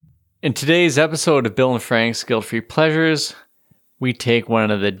In today's episode of Bill and Frank's Guilt-Free Pleasures, we take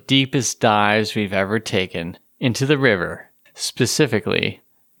one of the deepest dives we've ever taken into the river, specifically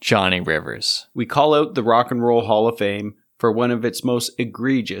Johnny Rivers. We call out the Rock and Roll Hall of Fame for one of its most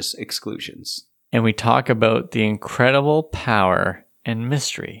egregious exclusions. And we talk about the incredible power and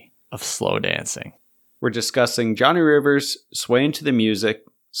mystery of slow dancing. We're discussing Johnny Rivers, Swayin to the Music,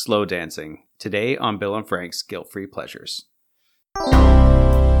 Slow Dancing, today on Bill and Frank's Guilt-Free Pleasures.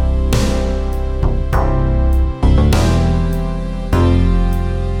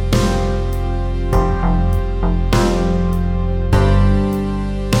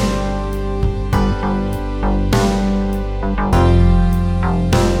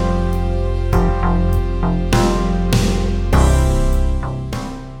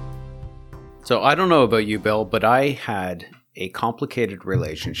 So I don't know about you, Bill, but I had a complicated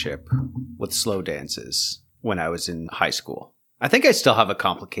relationship with slow dances when I was in high school. I think I still have a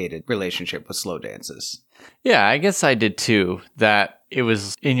complicated relationship with slow dances. Yeah, I guess I did too. That it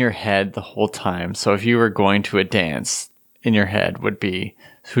was in your head the whole time. So if you were going to a dance, in your head would be,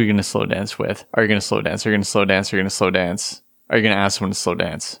 who are you going to slow dance with? Are you going to slow dance? Are you going to slow dance? Are you going to slow dance? Are you going to ask someone to slow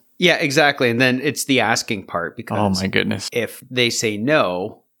dance? Yeah, exactly. And then it's the asking part because oh my goodness, if they say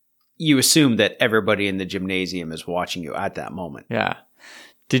no, you assume that everybody in the gymnasium is watching you at that moment. Yeah.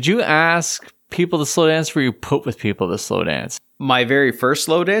 Did you ask people to slow dance or were you put with people to slow dance? My very first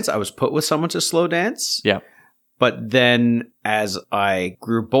slow dance, I was put with someone to slow dance. Yeah. But then as I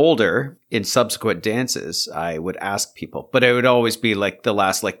grew bolder in subsequent dances, I would ask people. But it would always be like the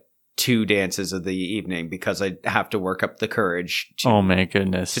last two dances of the evening because I'd have to work up the courage to, oh my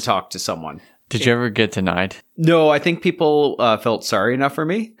goodness, to talk to someone. Did you ever get denied? No, I think people felt sorry enough for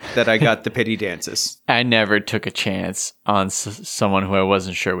me that I got the pity dances. I never took a chance on someone who I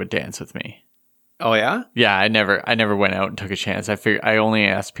wasn't sure would dance with me. Oh yeah? Yeah, I never went out and took a chance. I only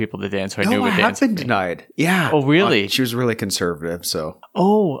asked people to dance who I knew would dance with me. I have been denied. Yeah. Oh really? She was really conservative, so.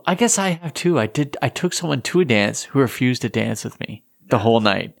 Oh, I guess I have too. I took someone to a dance who refused to dance with me the whole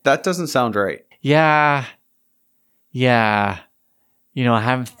night. That doesn't sound right. Yeah. You know, I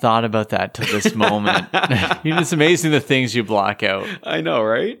haven't thought about that till this moment. It's amazing the things you block out. I know,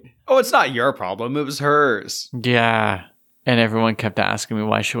 right? Oh, it's not your problem. It was hers. Yeah. And everyone kept asking me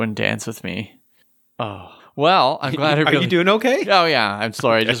why she wouldn't dance with me. Oh. Well, I'm glad Are you doing okay? Oh, yeah. I'm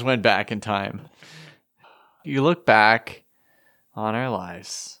sorry. I just went back in time. You look back on our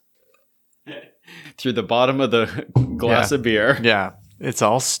lives. Through the bottom of the glass of beer. Yeah. It's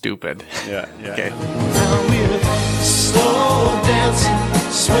all stupid. Yeah. Okay. Slow dancing,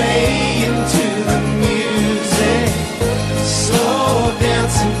 swaying to the music. Slow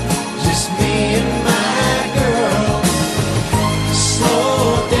dancing, just me and my girl.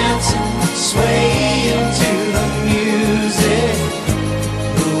 Slow dancing, swaying to the music.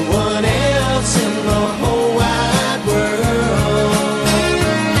 No one else in the whole wide world.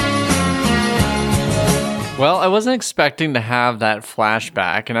 Well, I wasn't expecting to have that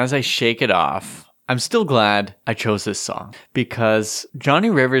flashback, and as I shake it off, I'm still glad I chose this song because Johnny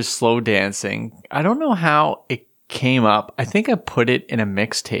Rivers' Slow Dancing, I don't know how it came up. I think I put it in a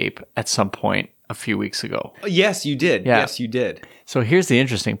mixtape at some point a few weeks ago. Yes, you did. Yeah. Yes, you did. So here's the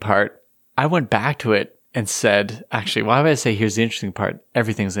interesting part. I went back to it and said, actually, why would I say here's the interesting part?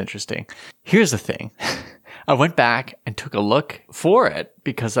 Everything's interesting. Here's the thing. I went back and took a look for it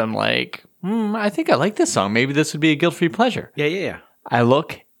because I'm like, I think I like this song. Maybe this would be a guilt-free pleasure. Yeah. I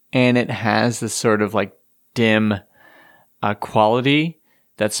look and it has this sort of dim quality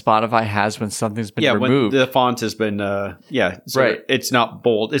that Spotify has when something's been removed. When the font has been, right. It's not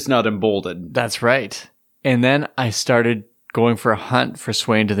bold. It's not emboldened. That's right. And then I started going for a hunt for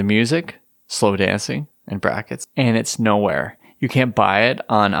Swayin to the Music, Slow Dancing, in brackets, and it's nowhere. You can't buy it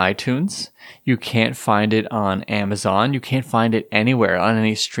on iTunes. You can't find it on Amazon. You can't find it anywhere on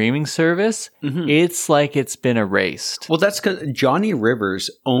any streaming service. Mm-hmm. It's like it's been erased. Well, that's because Johnny Rivers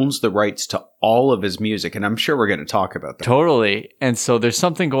owns the rights to all of his music, and I'm sure we're going to talk about that. Totally. And so there's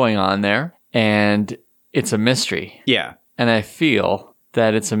something going on there, and it's a mystery. Yeah. And I feel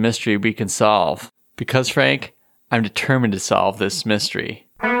that it's a mystery we can solve. Because, Frank, I'm determined to solve this mystery.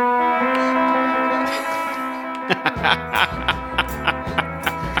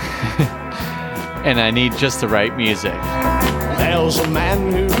 And I need just the right music. There's a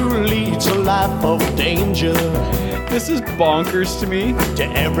man who leads a life of danger. This is bonkers to me. To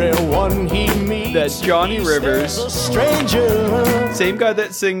everyone he meets, that Johnny Rivers, a stranger. Same guy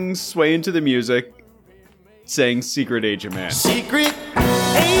that sings Swayin to the Music, sang Secret Agent Man. Secret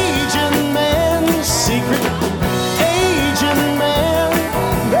Agent Man, Secret Agent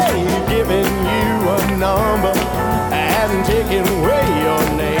Man. They've given you a number and taken away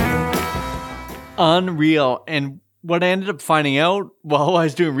your name. Unreal. And what I ended up finding out while I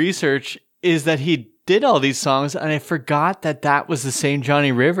was doing research is that he did all these songs, and I forgot that that was the same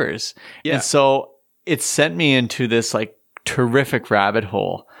Johnny Rivers. Yeah. And so it sent me into this like terrific rabbit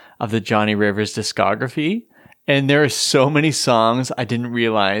hole of the Johnny Rivers discography. And there are so many songs I didn't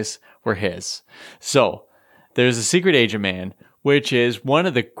realize were his. So there's A Secret Agent Man, which is one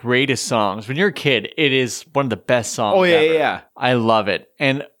of the greatest songs. When you're a kid, it is one of the best songs ever. Yeah. I love it.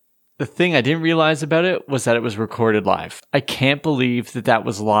 And the thing I didn't realize about it was that it was recorded live. I can't believe that that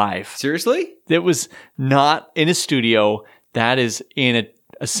was live. Seriously? It was not in a studio. That is in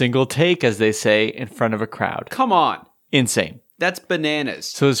a single take, as they say, in front of a crowd. Come on. Insane. That's bananas.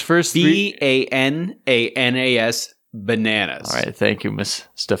 So his first three... Bananas. Bananas. All right. Thank you, Miss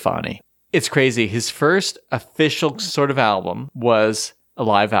Stefani. It's crazy. His first official sort of album was a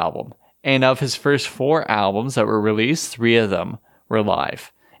live album. And of his first 4 albums that were released, 3 of them were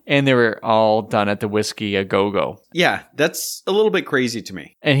live. And they were all done at the Whiskey A Go-Go. Yeah, that's a little bit crazy to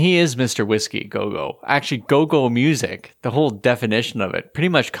me. And he is Mr. Whiskey Go-Go. Actually, go-go music, the whole definition of it, pretty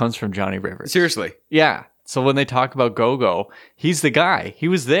much comes from Johnny Rivers. Seriously. Yeah. So when they talk about go-go, he's the guy. He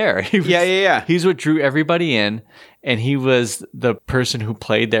was there. Yeah. He's what drew everybody in. And he was the person who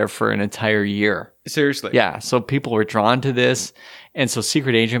played there for an entire year. Seriously. Yeah. So people were drawn to this. And so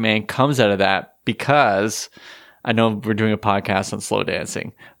Secret Agent Man comes out of that because I know we're doing a podcast on slow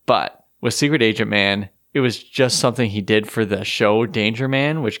dancing, but with Secret Agent Man, it was just something he did for the show Danger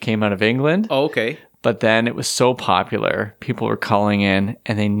Man, which came out of England. Oh, okay. But then it was so popular, people were calling in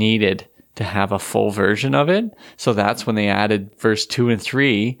and they needed to have a full version of it. So that's when they added verse 2 and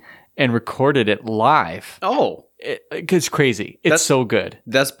 3 and recorded it live. Oh. It's crazy. It's so good.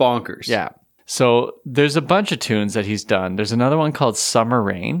 That's bonkers. Yeah. So there's a bunch of tunes that he's done. There's another one called Summer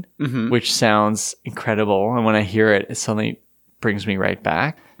Rain, which sounds incredible. And when I hear it, it suddenly brings me right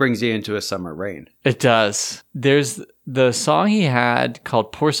back. Brings you into a summer rain. It does. There's the song he had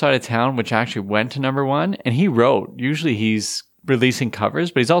called Poor Side of Town, which actually went to number 1. And he wrote, usually he's releasing covers,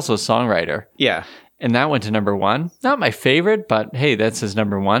 but he's also a songwriter. Yeah. And that went to number 1. Not my favorite, but hey, that's his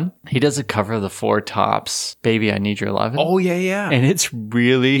number 1. He does a cover of the Four Tops, Baby, I Need Your Lovin'. Oh, yeah. And it's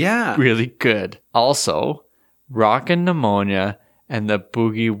really, really good. Also, Rockin' Pneumonia and the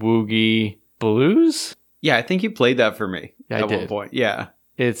Boogie Woogie Blues. Yeah, I think you played that for me at one point. Yeah.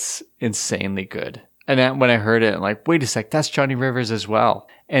 It's insanely good. And then when I heard it, I'm like, wait a sec, that's Johnny Rivers as well.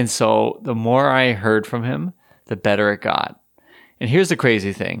 And so the more I heard from him, the better it got. And here's the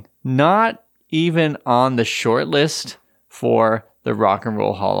crazy thing. Not even on the short list for the Rock and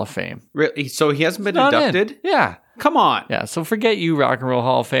Roll Hall of Fame. Really? So he hasn't been inducted? Yeah. Come on. Yeah, so forget you, Rock and Roll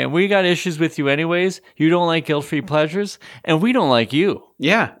Hall of Fame. We got issues with you anyways. You don't like guilt-free pleasures, and we don't like you.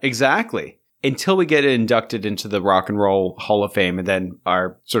 Yeah, exactly. Until we get inducted into the Rock and Roll Hall of Fame, and then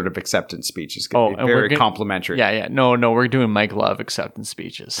our sort of acceptance speech is going to be very complimentary. Yeah. No, we're doing Mike Love acceptance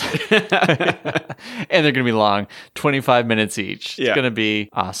speeches. And they're going to be long, 25 minutes each. It's going to be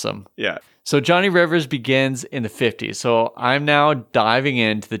awesome. Yeah. So Johnny Rivers begins in the 50s. So I'm now diving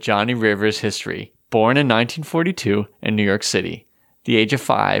into the Johnny Rivers history. Born in 1942 in New York City. The age of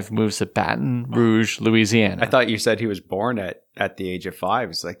 5, moves to Baton Rouge, Louisiana. I thought you said he was born at the age of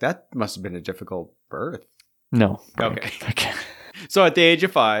 5. It's like, that must have been a difficult birth. No. Okay. So at the age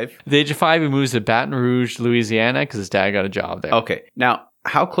of 5. At the age of 5, he moves to Baton Rouge, Louisiana, because his dad got a job there. Okay. Now,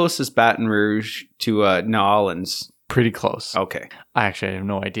 how close is Baton Rouge to New Orleans? Pretty close. Okay. I actually have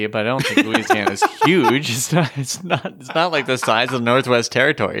no idea, but I don't think Louisiana is huge. It's not like the size of the Northwest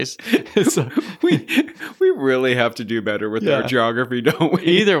Territories. So, we really have to do better with our geography, don't we?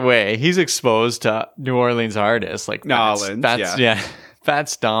 Either way, he's exposed to New Orleans artists like New Orleans.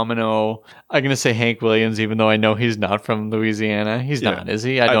 Fats Domino. I'm gonna say Hank Williams, even though I know he's not from Louisiana. He's not, is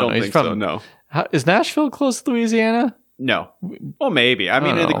he? I don't know. He's He's from so, no. Is Nashville close to Louisiana? No. Well, maybe. I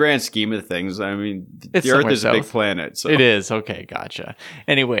mean, in the grand scheme of things, I mean, the Earth is a big planet. So. It is. Okay, gotcha.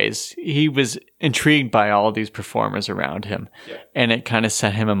 Anyways, he was intrigued by all these performers around him, and it kind of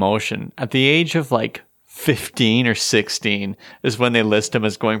set him in motion. At the age of like 15 or 16 is when they list him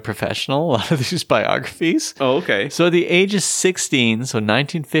as going professional, a lot of these biographies. Oh, okay. So at the age of 16, so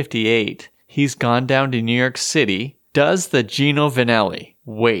 1958, he's gone down to New York City, does the Gino Vanelli,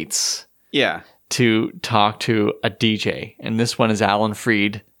 waits. Yeah. To talk to a DJ. And this one is Alan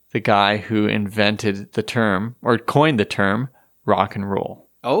Freed, the guy who invented the term, or coined the term, rock and roll.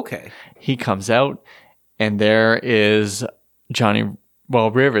 Okay. He comes out, and there is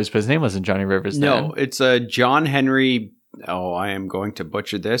Rivers, but his name wasn't Johnny Rivers then. No, it's John Henry. Oh, I am going to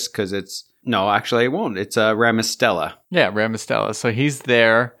butcher this because actually I won't. It's Ramostella. Yeah, Ramostella. So he's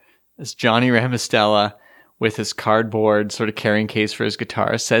there as Johnny Ramostella with his cardboard sort of carrying case for his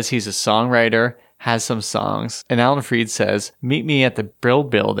guitar, says he's a songwriter, has some songs. And Alan Freed says, meet me at the Brill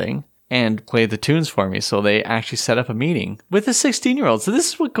Building and play the tunes for me. So they actually set up a meeting with a 16-year-old. So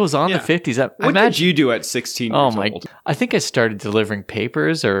this is what goes on in the 50s. What did you do at 16 years old? I think I started delivering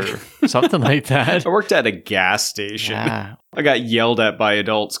papers or something like that. I worked at a gas station. Yeah. I got yelled at by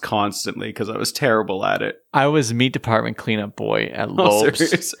adults constantly because I was terrible at it. I was meat department cleanup boy at Lowe's.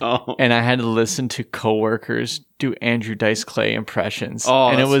 Serious? Oh. And I had to listen to coworkers do Andrew Dice Clay impressions. Oh,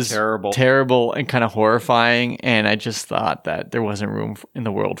 and that's it was terrible and kind of horrifying. And I just thought that there wasn't room in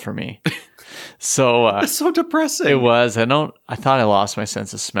the world for me. So that's so depressing. It was. I thought I lost my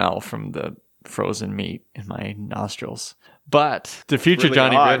sense of smell from the frozen meat in my nostrils. But the future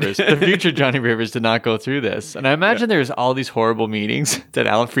really Johnny Rivers did not go through this. And I imagine there's all these horrible meetings that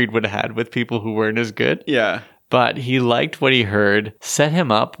Alan Freed would have had with people who weren't as good. Yeah. But he liked what he heard, set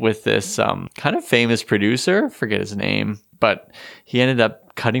him up with this kind of famous producer, forget his name, but he ended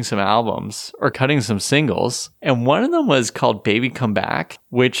up cutting some albums or cutting some singles. And one of them was called Baby Come Back,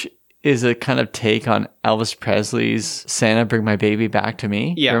 which is a kind of take on Elvis Presley's Santa Bring My Baby Back to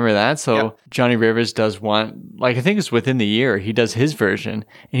Me. Yeah. Remember that? So Johnny Rivers does one, like I think it's within the year, he does his version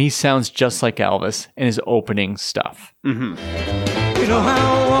and he sounds just like Elvis in his opening stuff. Mm-hmm. You know how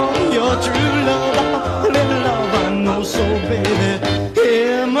I want your true love, little love I know, so baby,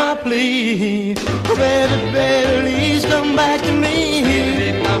 hear my plea. Baby, baby, please come back to me.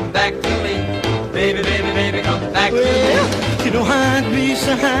 Baby, come back to me. Baby, baby, baby, come back to me. You know I'd be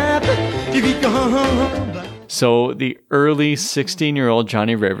so happy if you come back. So the early 16-year-old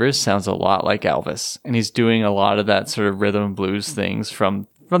Johnny Rivers sounds a lot like Elvis, and he's doing a lot of that sort of rhythm and blues things from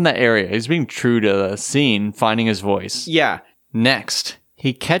that area. He's being true to the scene, finding his voice. Yeah. Next,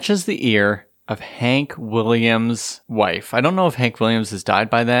 he catches the ear of Hank Williams' wife. I don't know if Hank Williams has died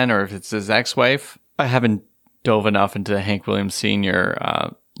by then or if it's his ex-wife. I haven't dove enough into Hank Williams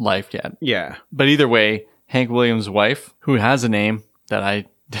Sr. Life yet. Yeah. But either way, Hank Williams' wife, who has a name that I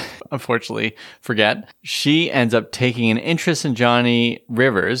unfortunately forget, she ends up taking an interest in Johnny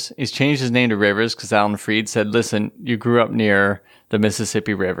Rivers. He's changed his name to Rivers because Alan Freed said, listen, you grew up near the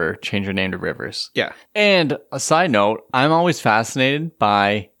Mississippi River, change your name to Rivers. Yeah. And a side note, I'm always fascinated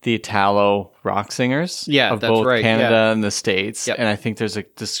by the Italo rock singers of both Canada and the States. Yep. And I think there's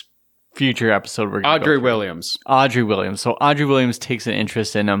this future episode where Audrey Williams. So Audrey Williams takes an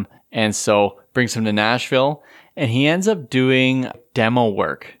interest in him and so brings him to Nashville, and he ends up doing demo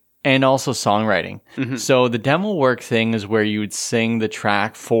work and also songwriting. Mm-hmm. So the demo work thing is where you would sing the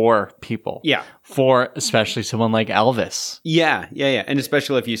track for people. Yeah. For especially someone like Elvis. Yeah. And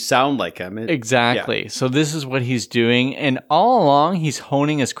especially if you sound like him. Exactly. Yeah. So this is what he's doing. And all along, he's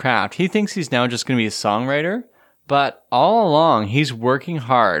honing his craft. He thinks he's now just going to be a songwriter. But all along, he's working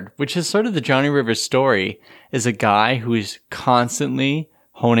hard, which is sort of the Johnny Rivers story, is a guy who is constantly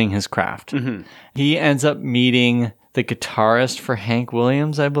honing his craft. Mm-hmm. He ends up meeting the guitarist for Hank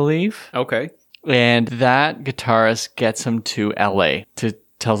Williams, I believe. Okay. And that guitarist gets him to LA,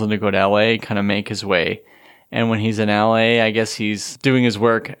 tells him to go to LA, kind of make his way. And when he's in LA, I guess he's doing his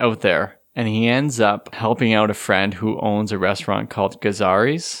work out there. And he ends up helping out a friend who owns a restaurant called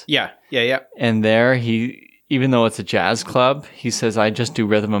Gazzari's. Yeah. And there even though it's a jazz club, he says, I just do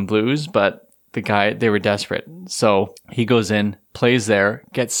rhythm and blues, but they were desperate. So he goes in, plays there,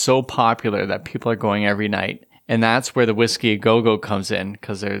 gets so popular that people are going every night. And that's where the Whiskey A Go-Go comes in,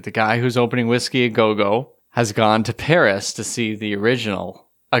 because the guy who's opening Whiskey A Go-Go has gone to Paris to see the original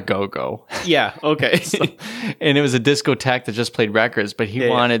A Go-Go. Yeah, okay. And it was a discotheque that just played records, but he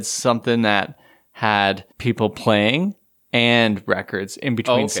wanted something that had people playing and records in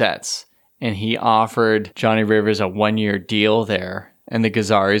between sets. And he offered Johnny Rivers a 1-year deal there. And the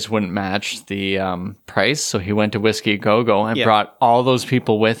Gazzari's wouldn't match the price. So he went to Whiskey A Go-Go and brought all those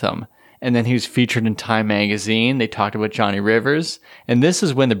people with him. And then he was featured in Time magazine. They talked about Johnny Rivers. And this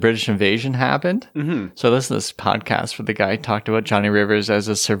is when the British invasion happened. Mm-hmm. So listen to this podcast where the guy talked about Johnny Rivers as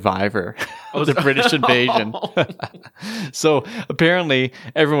a survivor of the British invasion. So apparently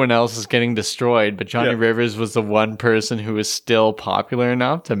everyone else is getting destroyed, but Johnny Rivers was the one person who was still popular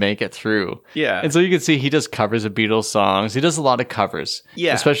enough to make it through. Yeah. And so you can see he does covers of Beatles songs. He does a lot of covers.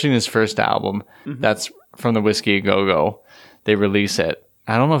 Yeah. Especially in his first album. Mm-hmm. That's from the Whiskey A Go-Go. They release it.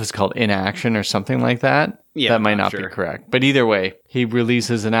 I don't know if it's called In Action or something like that. Yeah, that might not be correct. But either way, he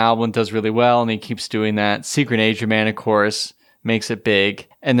releases an album, does really well, and he keeps doing that. Secret Agent Man, of course, makes it big.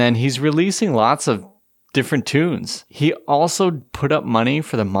 And then he's releasing lots of different tunes. He also put up money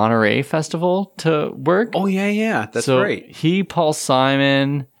for the Monterey Festival to work. Oh, yeah. That's great. He, Paul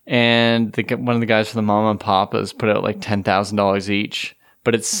Simon, and one of the guys from the Mama and Papas put out like $10,000 each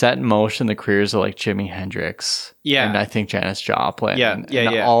but it set in motion the careers of like Jimi Hendrix. Yeah. And I think Janis Joplin. Yeah, and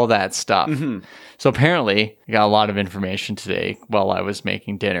yeah. all that stuff. Mm-hmm. So apparently, I got a lot of information today while I was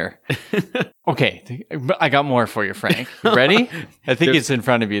making dinner. Okay, I got more for you, Frank. You ready? I think it's in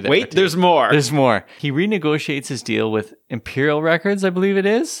front of you there. Wait, there's more. There's more. He renegotiates his deal with Imperial Records, I believe it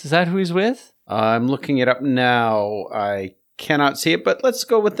is. Is that who he's with? I'm looking it up now. I cannot see it, but let's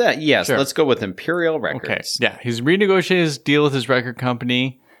go with that. Yes, Sure. let's go with Imperial Records. Okay, yeah. He's renegotiated his deal with his record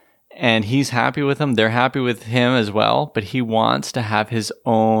company, and he's happy with them. They're happy with him as well, but he wants to have his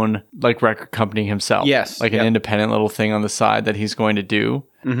own like record company himself. Yes, like an independent little thing on the side that he's going to do,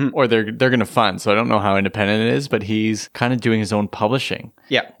 or they're going to fund. So I don't know how independent it is, but he's kind of doing his own publishing.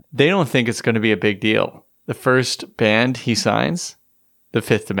 Yeah. They don't think it's going to be a big deal. The first band he signs, The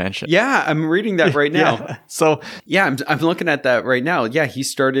Fifth Dimension. Yeah, I'm reading that right now. Yeah. So Yeah, I'm looking at that right now. Yeah, he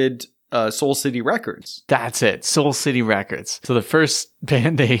started Soul City Records. that's it. Soul City Records. So the first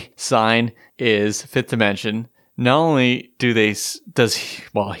band they sign is Fifth Dimension. Not only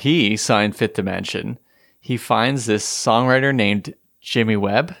he signed Fifth Dimension, he finds this songwriter named Jimmy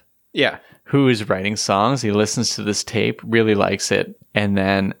Webb, Yeah. who is writing songs. He listens to this tape, really likes it, and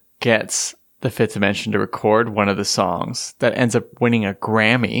then gets the Fifth Dimension to record one of the songs that ends up winning a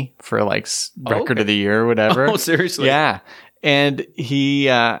Grammy for like record of the year or whatever. Oh, seriously? Yeah. And he,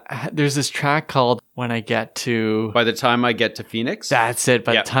 there's this track called When I Get to... By the time I get to Phoenix? That's it.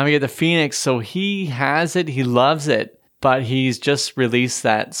 By Yep. the time I get to Phoenix. So he has it. He loves it. But he's just released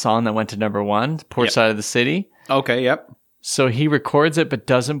that song that went to number one, Port Yep. Side of the City. Okay, yep. So he records it, but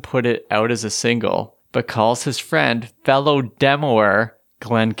doesn't put it out as a single, but calls his friend, fellow demoer,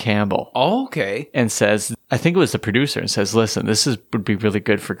 Glenn Campbell, Oh, okay. and says, I think it was the producer, and says, listen, would be really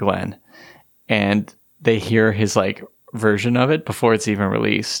good for Glenn. And they hear his like version of it before it's even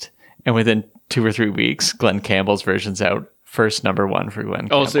released. And within 2 or 3 weeks, Glenn Campbell's version's out. First number one for Glenn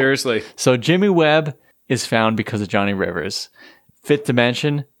Campbell. Oh, seriously? So Jimmy Webb is found because of Johnny Rivers. Fifth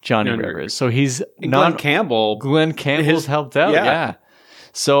Dimension, Johnny Johnny Rivers. So he's Glenn Campbell. Glenn Campbell's helped out. yeah. Yeah.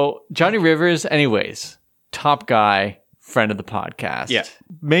 So Johnny Rivers, anyways, top guy, friend of the podcast. Yeah.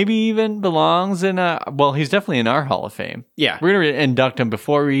 Maybe even belongs in he's definitely in our Hall of Fame. Yeah. We're going to induct him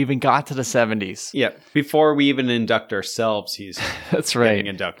before we even got to the 70s. Yeah. Before we even induct ourselves, he's That's right. getting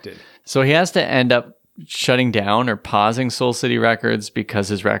inducted. So he has to end up shutting down or pausing Soul City Records because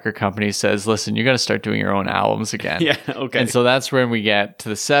his record company says, listen, you got to start doing your own albums again. Yeah, okay. And so that's when we get to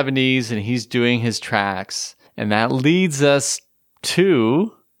the 70s and he's doing his tracks. And that leads us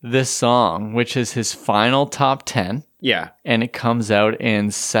to this song, which is his final top 10. Yeah. And it comes out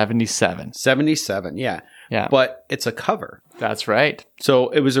in 77. 77, yeah. Yeah. But it's a cover. That's right. So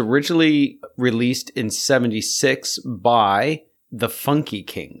it was originally released in 76 by the Funky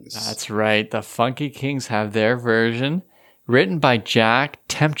Kings. That's right. The Funky Kings have their version written by Jack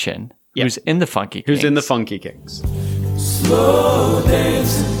Temchin, who's in the Funky Kings. Who's in the Funky Kings. Slow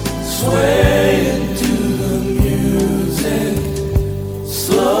dancing, swaying to the music.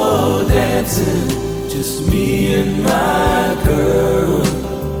 Slow dancing, just me and my girl.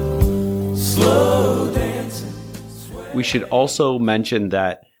 Slow dancing. We should also mention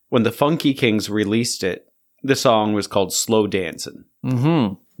that when the Funky Kings released it, the song was called Slow Dancin'.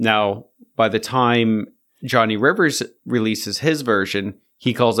 Mm-hmm. Now, by the time Johnny Rivers releases his version,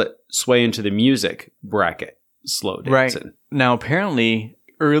 he calls it Swayin' to the Music, Slow Dancin'. Right. Now, apparently,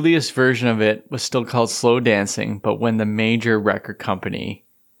 earliest version of it was still called Slow Dancing, but when the major record company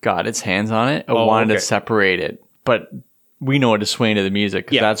got its hands on it, it wanted to separate it. But we know it as Swayin' to the Music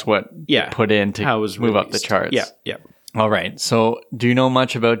because that's what it put in to How it was move up the released. charts. Yeah, yeah. All right. So, do you know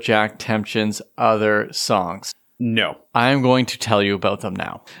much about Jack Temchin's other songs? No. I'm going to tell you about them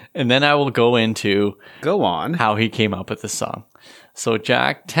now. And then I will go into Go on. how he came up with the song. So,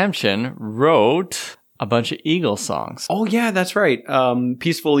 Jack Temchin wrote a bunch of Eagles songs. Oh, yeah, that's right.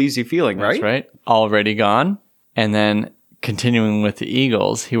 Peaceful, Easy Feeling, right? That's right. Already Gone. And then continuing with the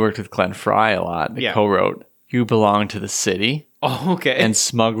Eagles, he worked with Glenn Frey a lot. They co-wrote You Belong to the City. Oh, okay. And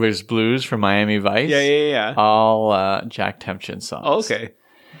Smuggler's Blues from Miami Vice. Yeah. All Jack Temchin songs. Oh, okay.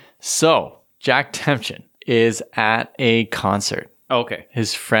 So, Jack Temchin is at a concert. Okay.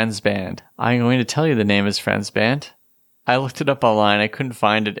 His friend's band. I'm going to tell you the name of his friend's band. I looked it up online. I couldn't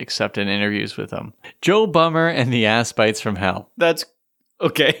find it except in interviews with him. Joe Bummer and the Ass Bites from Hell. That's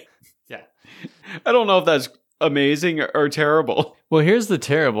okay. Yeah. I don't know if that's amazing or terrible. Well, here's the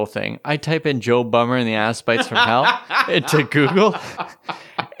terrible thing. I type in Joe Bummer and the Ass Bites from Hell into Google,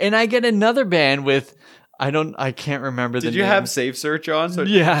 and I get another band with I can't remember the Did you name. have Safe Search on? So it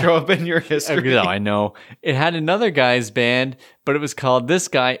Yeah. show up in your history. No, I know. It had another guy's band, but it was called This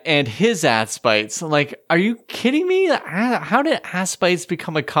Guy and His Ass Bites. I'm like, are you kidding me? How did ass bites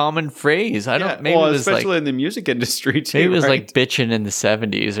become a common phrase? I don't. Maybe well, it was especially in the music industry too. maybe it was right? like bitchin' in the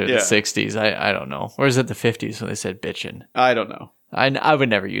 70s or Yeah. the 60s. I don't know. Or is it the 50s when they said bitchin'? I don't know. I would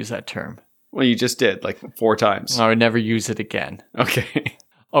never use that term. Well, you just did like 4 times. I would never use it again. Okay.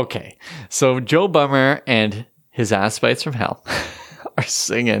 Okay, so Joe Bummer and his ass bites from hell are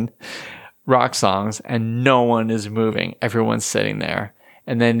singing rock songs and no one is moving. Everyone's sitting there.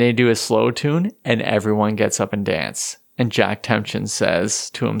 And then they do a slow tune and everyone gets up and dance. And Jack Tempchin says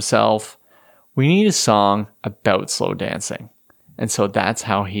to himself, we need a song about slow dancing. And so that's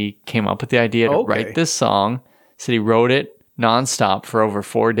how he came up with the idea to write this song. So he wrote it nonstop for over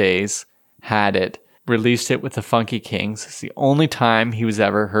 4 days, had it, released it with the Funky Kings. It's the only time he was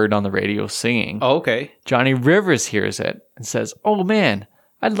ever heard on the radio singing. Oh, okay. Johnny Rivers hears it and says, oh man,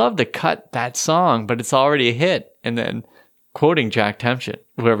 I'd love to cut that song, but it's already a hit. And then, quoting Jack Tempchin,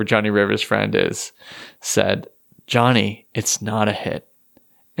 whoever Johnny Rivers' friend is, said, Johnny, it's not a hit.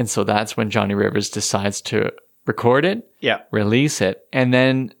 And so that's when Johnny Rivers decides to record it, release it. And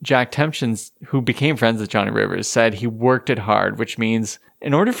then Jack Tempchin, who became friends with Johnny Rivers, said he worked it hard, which means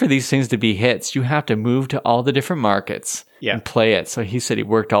in order for these things to be hits, you have to move to all the different markets and play it. So he said he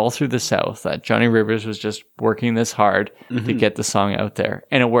worked all through the South, that Johnny Rivers was just working this hard to get the song out there.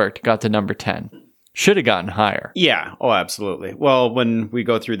 And it worked, got to number 10. Should have gotten higher. Yeah. Oh, absolutely. Well, when we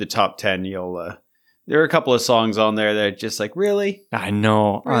go through the top 10, you'll... there are a couple of songs on there that are just like, really? I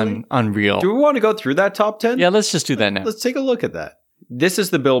know. Really? Unreal. Do we want to go through that top 10? Yeah, let's just do that now. Let's take a look at that. This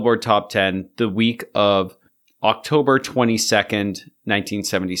is the Billboard Top 10, the week of October 22nd,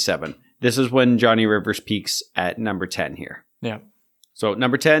 1977. This is when Johnny Rivers peaks at number 10 here. Yeah. So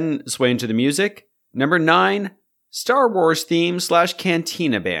number 10, Swayin to the Music. Number 9, Star Wars theme /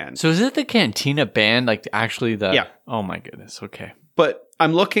 Cantina Band. So is it the Cantina Band? Like actually the... Yeah. Oh my goodness. Okay. But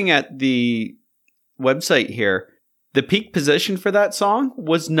I'm looking at the website here. The peak position for that song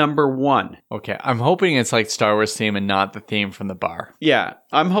was number 1. Okay. I'm hoping it's like Star Wars theme and not the theme from the bar. Yeah,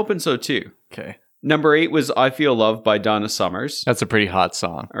 I'm hoping so too. Okay. Number 8 was I Feel Love by Donna Summers. That's a pretty hot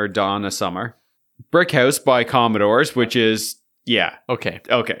song. Or Donna Summer. Brick House by Commodores, which is, Okay.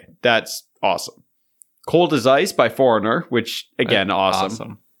 That's awesome. Cold as Ice by Foreigner, which, again,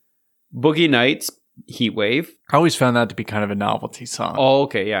 awesome. Boogie Nights, Heat Wave. I always found that to be kind of a novelty song. Oh,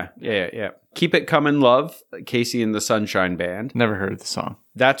 okay, yeah. Keep It Comin' Love, Casey and the Sunshine Band. Never heard of the song.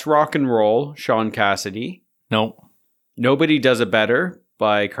 That's Rock and Roll, Sean Cassidy. Nope. Nobody Does It Better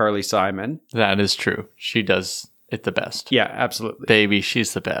by Carly Simon. That is true. She does it the best. Yeah, absolutely. Baby,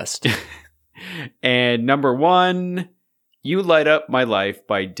 she's the best. And number 1, You Light Up My Life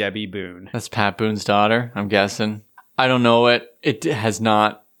by Debbie Boone. That's Pat Boone's daughter, I'm guessing. I don't know it. It has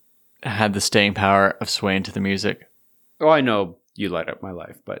not had the staying power of Swayin to the Music. Oh, I know You Light Up My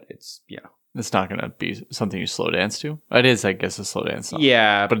Life, but it's, It's not going to be something you slow dance to. It is, I guess, a slow dance song.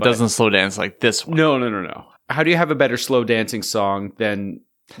 Yeah. But it doesn't slow dance like this one. No. How do you have a better slow dancing song than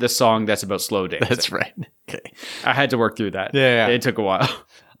the song that's about slow dancing? That's right. Okay. I had to work through that. Yeah. It took a while.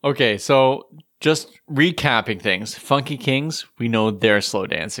 Okay, so just recapping things. Funky Kings, we know their slow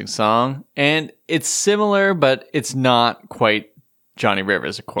dancing song. And it's similar, but it's not quite Johnny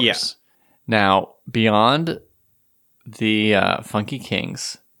Rivers, of course. Yeah. Now, beyond the Funky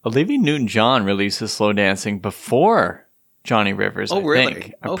Kings, Olivia Newton-John releases slow dancing before Johnny Rivers, I really?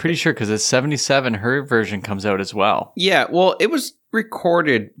 think. I'm pretty sure because it's 77, her version comes out as well. Yeah, well, it was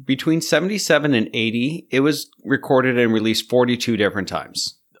recorded between 77 and 80. It was recorded and released 42 different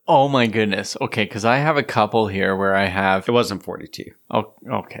times. Oh my goodness. Okay, because I have a couple here where I have... It wasn't 42. Oh,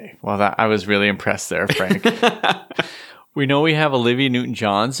 okay. Well, I was really impressed there, Frank. We know we have Olivia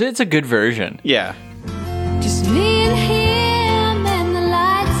Newton-John's. It's a good version. Yeah. Just me and him and the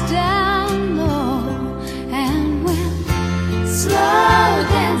lights down low, and we're slow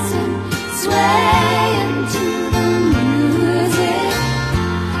dancing, swaying to the music.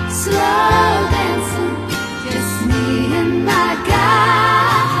 Slow dancing, just me and my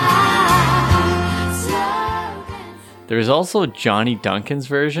guy. Slow dancing. There's also Johnny Duncan's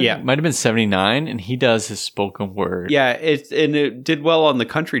version. Yeah. It might have been 79, and he does his spoken word. Yeah, it did well on the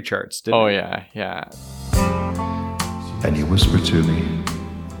country charts, didn't it? Yeah. And you whisper to me,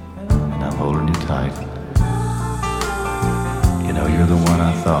 and I'm holding you tight. You know you're the one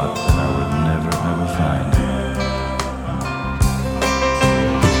I thought that I would never, ever find.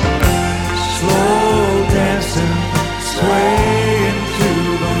 Slow dancing, swaying to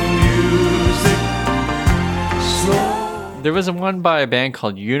the music. Slow. There was one by a band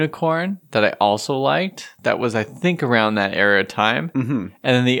called Unicorn that I also liked. That was, I think, around that era of time. Mm-hmm.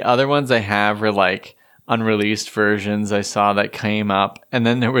 And then the other ones I have were like unreleased versions I saw that came up. And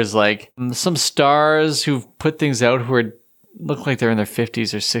then there was like some stars who've put things out who look like they're in their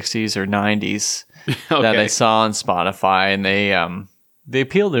 50s or 60s or 90s that I saw on Spotify. And they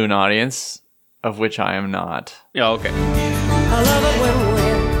appeal to an audience of which I am not. Yeah, okay. I love it when we're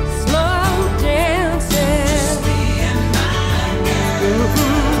slow dancing.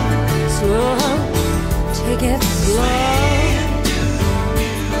 Slow, take it slow.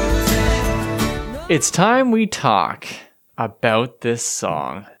 It's time we talk about this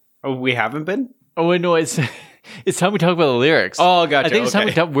song. Oh, we haven't been? Oh, wait, no, it's time we talk about the lyrics. Oh, gotcha. I think it's time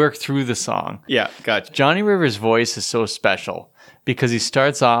we work through the song. Yeah, gotcha. Johnny Rivers' voice is so special because he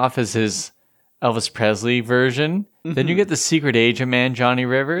starts off as his Elvis Presley version. Mm-hmm. Then you get the secret agent man, Johnny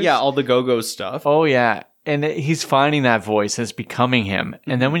Rivers. Yeah, all the go-go stuff. Oh, yeah. And he's finding that voice and it's becoming him.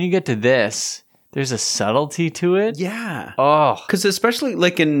 Mm-hmm. And then when you get to this, there's a subtlety to it. Yeah. Oh. Because especially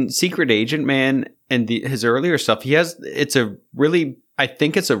like in Secret Agent Man and his earlier stuff, it's a really, I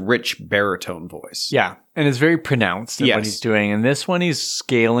think it's a rich baritone voice. Yeah. And it's very pronounced in Yes. what he's doing. And this one, he's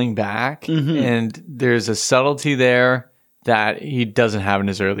scaling back. Mm-hmm. And there's a subtlety there that he doesn't have in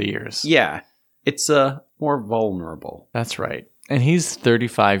his early years. Yeah. It's more vulnerable. That's right. And he's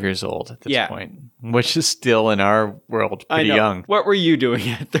 35 years old at this point, which is still in our world pretty young. What were you doing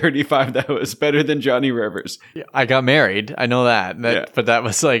at 35 that was better than Johnny Rivers? I got married. I know that. But that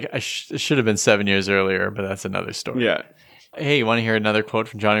was like, it should have been 7 years earlier, but that's another story. Yeah. Hey, you want to hear another quote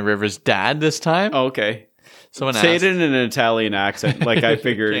from Johnny Rivers' dad this time? Oh, okay. Someone Say asked, it in an Italian accent, like I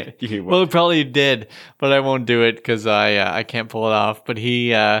figured you would. Well, it probably did, but I won't do it because I can't pull it off. But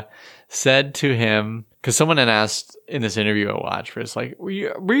he said to him, because someone had asked in this interview I watched, where it's like, were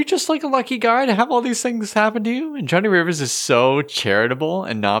you just like a lucky guy to have all these things happen to you? And Johnny Rivers is so charitable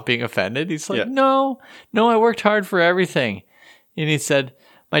and not being offended. He's like, no, I worked hard for everything. And he said,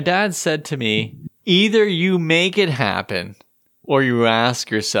 my dad said to me, either you make it happen or you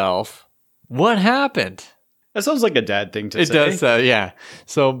ask yourself, what happened? That sounds like a dad thing to say. It does, yeah.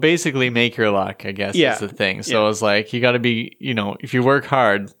 So basically make your luck, I guess, is the thing. So it's like, you got to be, if you work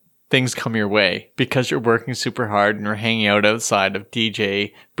hard, things come your way because you're working super hard and you're hanging out outside of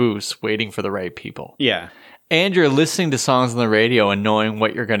DJ booths waiting for the right people. Yeah. And you're listening to songs on the radio and knowing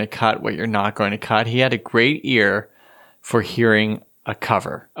what you're going to cut, what you're not going to cut. He had a great ear for hearing a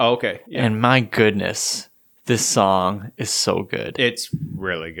cover. Oh, okay. Yeah. And my goodness, this song is so good. It's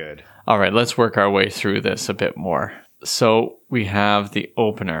really good. All right, let's work our way through this a bit more. So we have the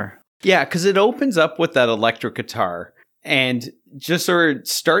opener. Yeah, because it opens up with that electric guitar and just sort of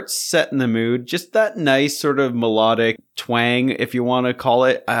starts setting the mood. Just that nice sort of melodic twang, if you want to call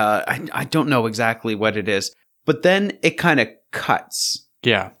it. I don't know exactly what it is. But then it kind of cuts.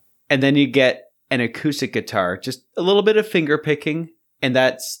 Yeah. And then you get an acoustic guitar, just a little bit of finger picking. And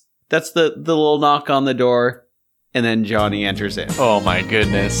that's the little knock on the door. And then Johnny enters in. Oh my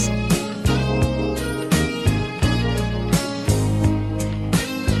goodness.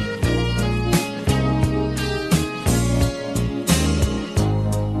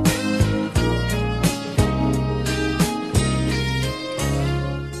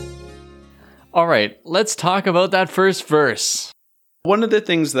 All right, let's talk about that first verse. One of the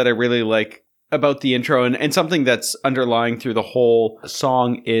things that I really like about the intro and something that's underlying through the whole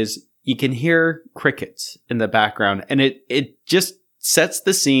song is you can hear crickets in the background and it just sets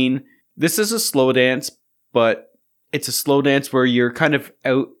the scene. This is a slow dance, but it's a slow dance where you're kind of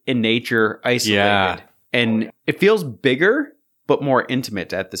out in nature, isolated. Yeah. And it feels bigger, but more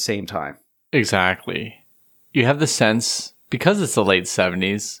intimate at the same time. Exactly. You have the sense, because it's the late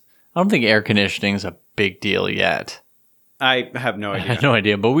 70s, I don't think air conditioning is a big deal yet. I have no idea. I had no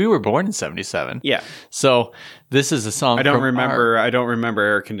idea, but we were born in 77. Yeah. So this is a song I don't remember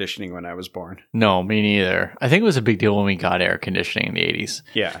air conditioning when I was born. No, me neither. I think it was a big deal when we got air conditioning in the 80s.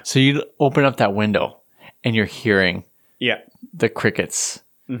 Yeah. So you open up that window and you're hearing the crickets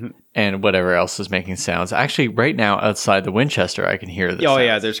and whatever else is making sounds. Actually, right now outside the Winchester, I can hear the sounds.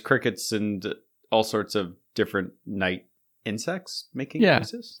 Yeah, there's crickets and all sorts of different night insects making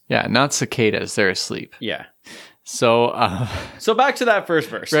noises. Yeah, not cicadas. They're asleep. Yeah. So back to that first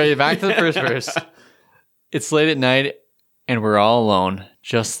verse. Right, back to the first verse. It's late at night and we're all alone.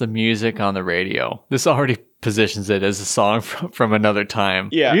 Just the music on the radio. This already positions it as a song from another time.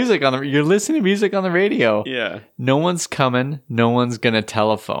 Yeah. You're listening to music on the radio. Yeah. No one's coming. No one's going to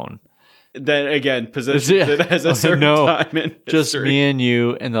telephone. Then again, positions it as a certain time in history. Just me and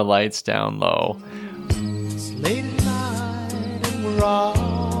you and the lights down low. It's late at night and we're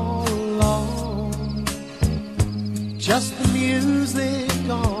all alone. just the music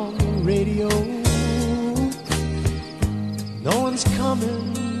on the radio. No one's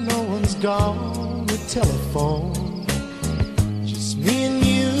coming, no one's gone. The telephone, just me and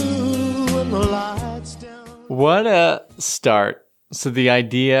you and the lights down. What a start. So the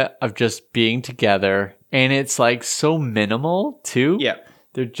idea of just being together, and it's like so minimal too. Yeah.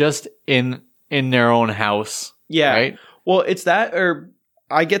 They're just in their own house. Yeah. Right? Well, it's that, or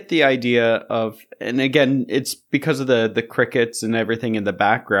I get the idea of, and again, it's because of the crickets and everything in the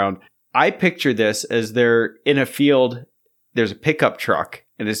background. I picture this as they're in a field, there's a pickup truck,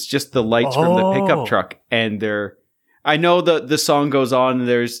 and it's just the lights from the pickup truck. And I know the song goes on, and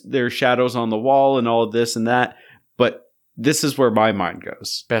there's shadows on the wall and all of this and that, but this is where my mind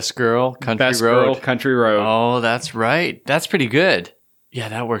goes. Best Girl, Country Best Road. Girl, Country Road. Oh, that's right. That's pretty good. Yeah,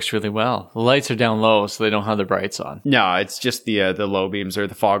 that works really well. The lights are down low, so they don't have the brights on. No, it's just the low beams or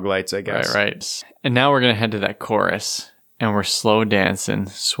the fog lights, I guess. Right. And now we're going to head to that chorus, and we're slow dancing,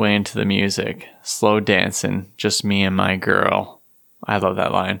 swaying to the music. Slow dancing, just me and my girl. I love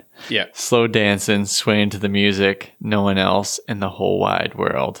that line. Yeah. Slow dancing, swaying to the music. No one else in the whole wide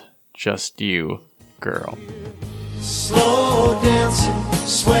world. Just you, girl. Slow dancing,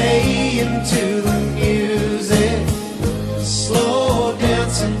 swaying to the music. Slow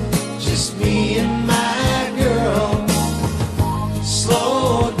dancing, just me and my girl.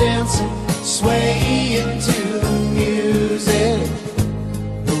 Slow dancing, swaying to the music.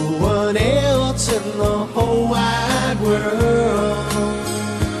 No one else in the whole wide world.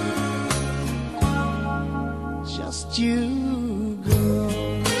 Just you,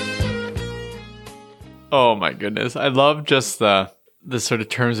 girl. Oh my goodness. I love just the sort of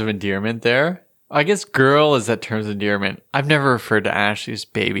terms of endearment there. I guess girl is that terms of endearment. I've never referred to Ashley as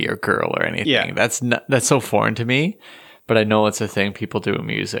baby or girl or anything. Yeah. That's so foreign to me, but I know it's a thing people do in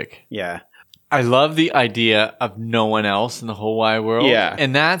music. Yeah. I love the idea of no one else in the whole wide world. Yeah.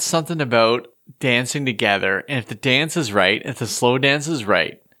 And that's something about dancing together. And if the dance is right, if the slow dance is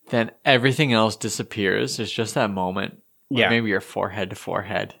right, then everything else disappears. There's just that moment where Yeah. maybe you're forehead to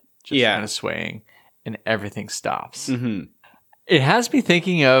forehead, just kind of swaying, and everything stops. Mm-hmm. It has me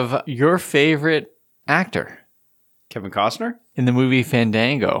thinking of your favorite actor Kevin Costner? in the movie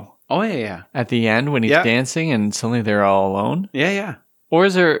Fandango. Oh, yeah. At the end when he's dancing and suddenly they're all alone. Yeah. Or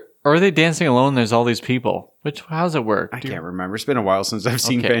are they dancing alone and there's all these people? How does it work? I can't remember. It's been a while since I've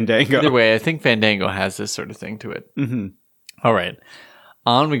seen Fandango. Either way, I think Fandango has this sort of thing to it. Mm-hmm. All right.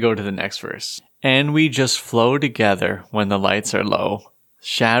 On we go to the next verse. And we just flow together when the lights are low.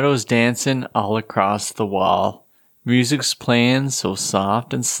 Shadows dancing all across the wall. Music's playing so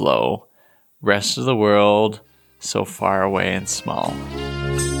soft and slow. Rest of the world so far away and small.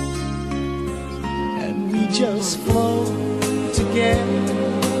 And we just flow together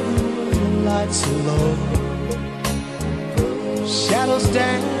when the lights are low. Shadows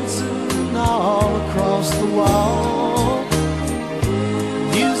dancing all across the wall.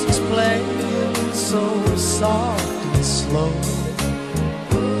 Music's playing so soft and slow.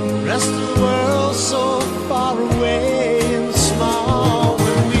 Rest of the world so far away and small.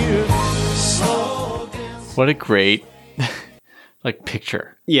 When we're slow dancing. What a great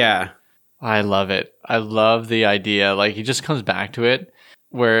picture. Yeah. I love it. I love the idea. He just comes back to it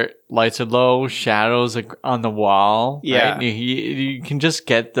where lights are low, shadows on the wall. Yeah. Right? You can just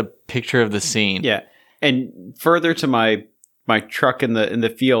get the picture of the scene. Yeah. And further to my truck in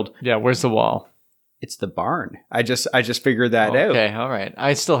the field. Yeah. Where's the wall? It's the barn. I just figured that out. Okay. All right.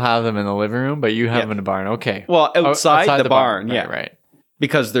 I still have them in the living room, but you have them in the barn. Okay. Well, outside the barn. Right, Yeah. Right.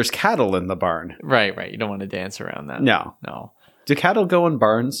 Because there's cattle in the barn. Right. You don't want to dance around that. No. Do cattle go in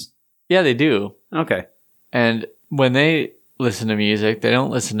barns? Yeah, they do. Okay. And when they listen to music, they don't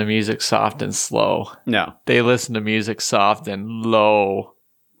listen to music soft and slow. No. They listen to music soft and low.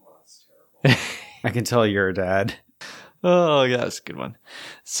 I can tell you're a dad. Oh, yeah, that's a good one.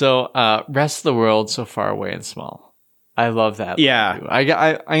 So, rest of the world so far away and small. I love that. Yeah. Too. I'm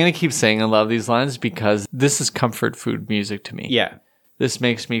going to keep saying I love these lines because this is comfort food music to me. Yeah. This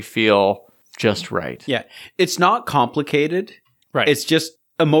makes me feel just right. Yeah. It's not complicated. Right. It's just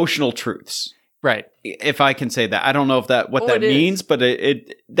emotional truths. Right. If I can say that. I don't know if that means, but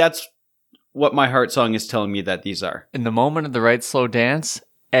it that's what my heart song is telling me that these are. In the moment of the right slow dance,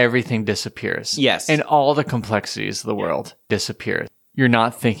 everything disappears. Yes. And all the complexities of the world disappear. You're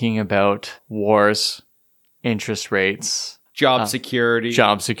not thinking about wars, interest rates, Job security.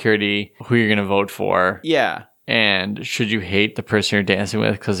 who you're going to vote for. Yeah. And should you hate the person you're dancing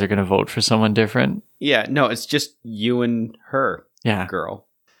with because they're going to vote for someone different? Yeah. No, it's just you and her girl.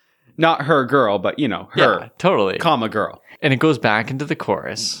 Not her girl, but her. Yeah, totally. Comma girl. And it goes back into the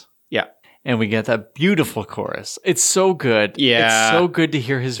chorus. Yeah. and we get that beautiful chorus. It's so good. Yeah. It's so good to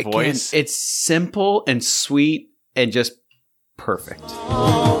hear his Again, voice. it's simple and sweet and just perfect.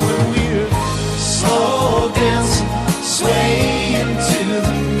 Oh, when we're slow dancing, swaying to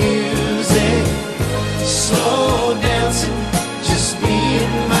the music. Slow dancing, just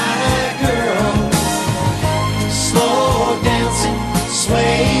being my girl. Slow dancing,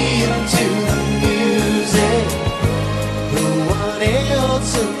 swaying to the music. No one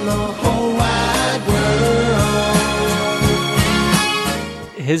else in the whole wide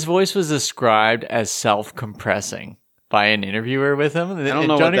world. His voice was described as self-compressing by an interviewer with him. I don't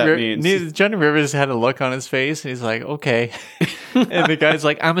know what that means. Johnny Rivers had a look on his face, and he's like, okay. And the guy's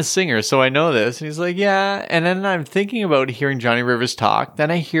like, I'm a singer, so I know this. And he's like, yeah. And then I'm thinking about hearing Johnny Rivers talk.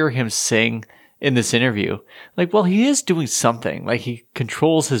 Then I hear him sing in this interview. Like, well, he is doing something. Like, he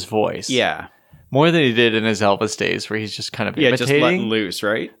controls his voice. Yeah. More than he did in his Elvis days, where he's just kind of Yeah, just imitating. letting loose,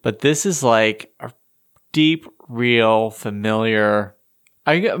 right? But this is like a deep, real, familiar.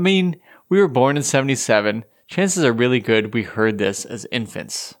 I mean, we were born in 1977. Chances are really good we heard this as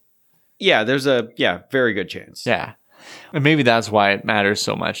infants. Yeah, there's a very good chance. Yeah. And maybe that's why it matters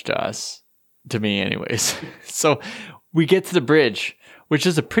so much to us. To me, anyways. So we get to the bridge, which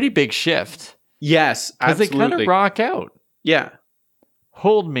is a pretty big shift. Yes, Because they absolutely. kind of rock out. Yeah.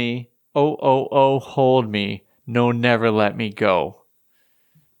 Hold me. Oh, oh, oh, hold me. No, never let me go.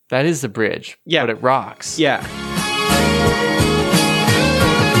 That is the bridge. Yeah. But it rocks. Yeah.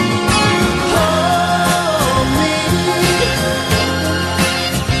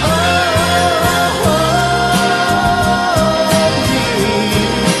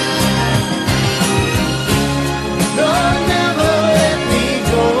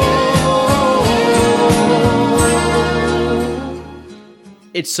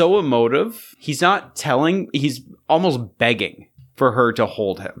 It's so emotive. He's not telling, he's almost begging for her to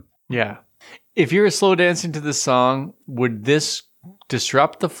hold him. Yeah. If you were slow dancing to this song, would this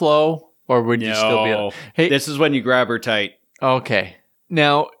disrupt the flow, or would you still be like, hey, This is when you grab her tight. okay.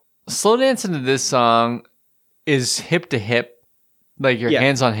 Now, slow dancing to this song is hip to hip, like your Yeah.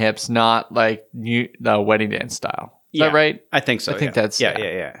 hands on hips, not like the wedding dance style. Is Yeah. that right? I think so. I think yeah. that's-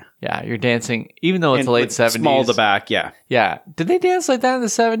 yeah. Yeah, you're dancing, even though it's And the late like 70s. Small to back, yeah. Yeah. Did they dance like that in the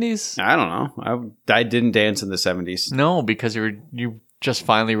 70s? I don't know. I didn't dance in the 70s. No, because you just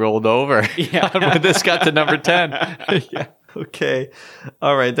finally rolled over. Yeah. when this got to number 10. Yeah. Okay.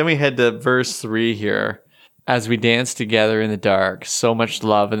 All right. Then we head to verse 3 here. As we dance together in the dark, so much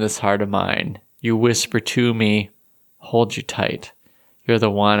love in this heart of mine. You whisper to me, hold you tight. You're the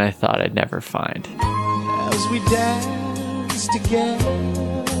one I thought I'd never find. As we dance together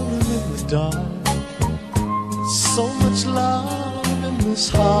in the dark, so much love in this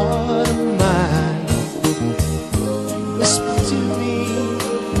heart of mine. Whisper to me,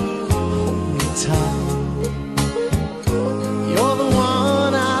 hold me tight. You're the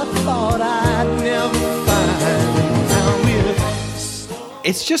one I thought I'd never find. Now we're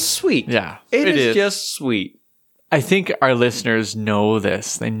It's just sweet. Yeah, it it is is. just sweet. I think our listeners know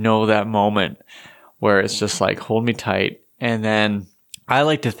this. They know that moment where it's just like, hold me tight. And then I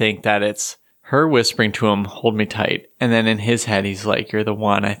like to think that it's her whispering to him, hold me tight. And then in his head, he's like, you're the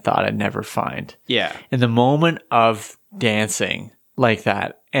one I thought I'd never find. Yeah. In the moment of dancing like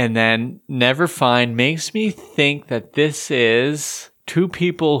that, and then never find, makes me think that this is two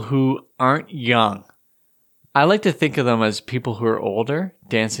people who aren't young. I like to think of them as people who are older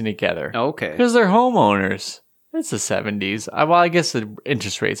dancing together. Okay. Because they're homeowners. It's the 70s. Well, I guess the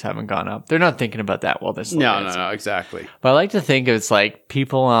interest rates haven't gone up. They're not thinking about that while they're slow dancing. No, exactly. But I like to think it's like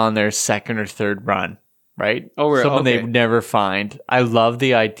people on their second or third run, right? Oh, really? Someone Okay. they never find. I love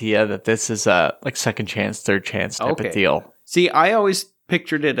the idea that this is a like second chance, third chance type Okay. of deal. See, I always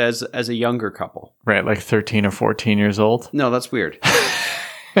pictured it as a younger couple. Right, like 13 or 14 years old. No, that's weird.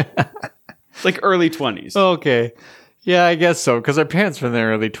 Like early 20s. Okay. Yeah, I guess so. Because our parents were in their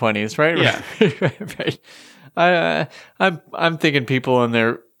early 20s, right? Yeah. right. I'm thinking people in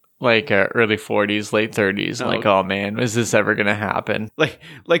their like early 40s, late 30s. Oh. Like, oh man, is this ever going to happen?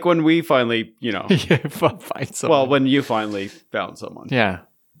 Like when we finally, Yeah, find someone. well, when you finally found someone. Yeah.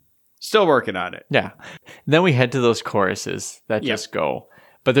 Still working on it. Yeah. Then we head to those choruses that Yep. just go.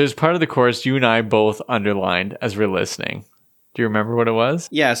 But there's part of the chorus you and I both underlined as we're listening. Do you remember what it was?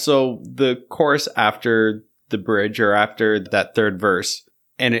 Yeah, so the chorus after the bridge or after that third verse,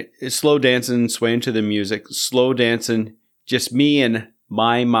 and it's slow dancing, swaying to the music, slow dancing, just me and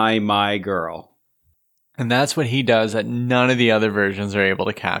my girl. And that's what he does that none of the other versions are able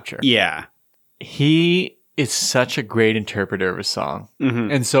to capture. Yeah. He is such a great interpreter of a song. Mm-hmm.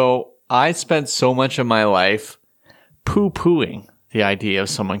 And so I spent so much of my life poo-pooing the idea of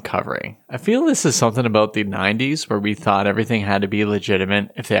someone covering. I feel this is something about the 90s where we thought everything had to be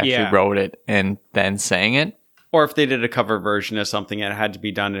legitimate if they actually Yeah. wrote it and then sang it. Or if they did a cover version of something, it had to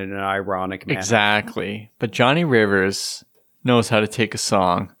be done in an ironic manner. Exactly. But Johnny Rivers knows how to take a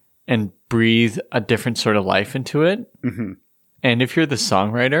song and breathe a different sort of life into it. Mm-hmm. And if you're the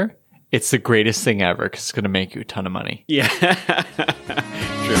songwriter, it's the greatest thing ever because it's going to make you a ton of money. Yeah.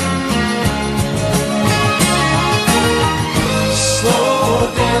 True.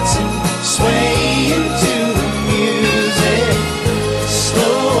 Slow dancing, swaying to the music.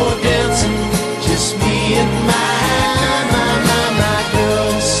 Slow dancing, just me and my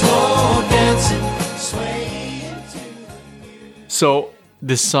girl. Slow dancing, swaying to the music. So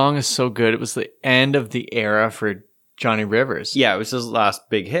this song is so good. It was the end of the era for Johnny Rivers. Yeah, it was his last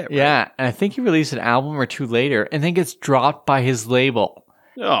big hit. Right? Yeah. And I think he released an album or two later and then gets dropped by his label.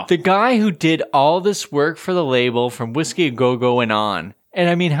 Oh, The guy who did all this work for the label from Whiskey A Go Go and on. And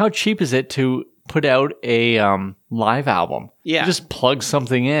I mean, how cheap is it to put out a live album? Yeah. You just plug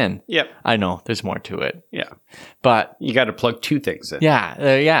something in. yep. I know there's more to it, Yeah. but You got to plug two things in.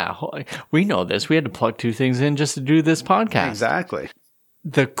 yeah, we know this. We had to plug two things in just to do this podcast. Exactly.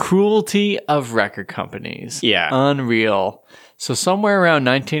 The cruelty of record companies. Yeah. Unreal. So somewhere around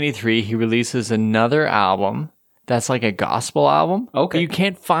 1983, he releases another album that's like a gospel album. Okay. You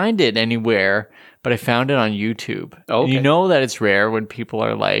can't find it anywhere, but I found it on YouTube. Okay. You know that it's rare when people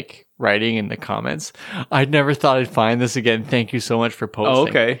are like writing in the comments, I'd never thought I'd find this again. Thank you so much for posting. Oh,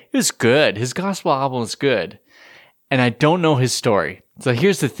 okay. It was good. His gospel album is good. And I don't know his story. So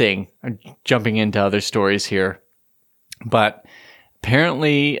here's the thing. I'm jumping into other stories here. But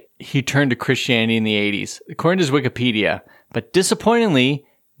apparently he turned to Christianity in the 80s, according to his Wikipedia. But disappointingly,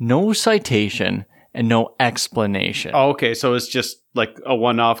 no citation and no explanation. Oh, okay. So it's just like a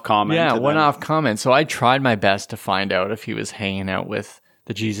one-off comment. Yeah, to them. one-off comment. So I tried my best to find out if he was hanging out with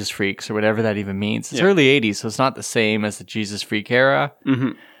the Jesus Freaks or whatever that even means. It's Yeah. early 80s, so it's not the same as the Jesus Freak era.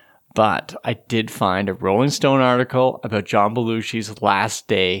 Mhm. But I did find a Rolling Stone article about John Belushi's last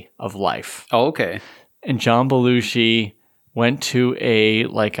day of life. Oh, okay. And John Belushi went to a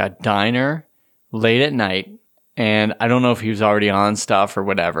diner late at night, and I don't know if he was already on stuff or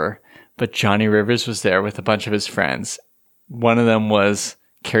whatever, but Johnny Rivers was there with a bunch of his friends. One of them was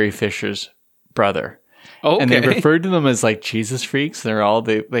Carrie Fisher's brother. Oh, okay. And they referred to them as like Jesus freaks. They're all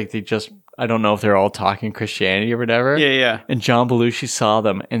I don't know if they're all talking Christianity or whatever. Yeah, yeah. And John Belushi saw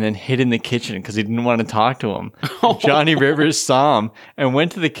them and then hid in the kitchen because he didn't want to talk to him. Johnny Rivers saw him and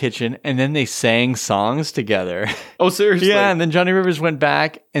went to the kitchen, and then they sang songs together. Oh, seriously? Yeah, and then Johnny Rivers went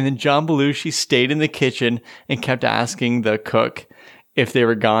back, and then John Belushi stayed in the kitchen and kept asking the cook if they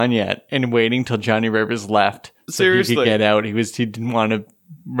were gone yet, and waiting till Johnny Rivers left so he Seriously? could get out. He didn't want to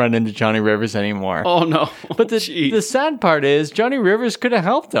run into Johnny Rivers anymore. Oh, no. But the Jeez. sad part is Johnny Rivers could have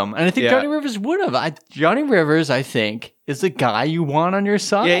helped him, and I think Yeah. Johnny Rivers would have. Johnny Rivers, I think, is the guy you want on your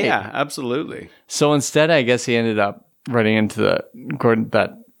side. Yeah, absolutely. So instead, I guess he ended up running into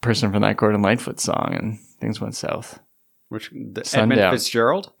that person from that Gordon Lightfoot song, and things went south. Which the Sundown. Edmund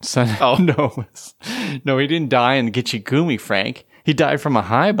Fitzgerald? Oh no, he didn't die in Gitchigumi, Frank. He died from a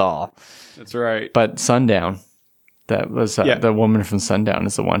highball. That's right. But Sundown, that was Yeah. the woman from Sundown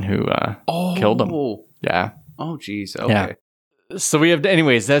is the one who killed him. Yeah. Oh, geez. Okay. Yeah. So we have,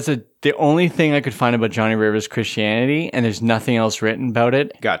 anyways, that's the only thing I could find about Johnny Rivers' Christianity, and there's nothing else written about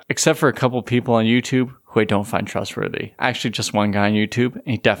it. Gotcha. Except for a couple people on YouTube who I don't find trustworthy. Actually, just one guy on YouTube, and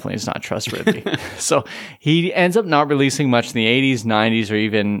he definitely is not trustworthy. So he ends up not releasing much in the 80s, 90s, or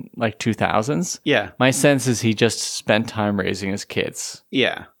even like 2000s. Yeah. My sense is he just spent time raising his kids.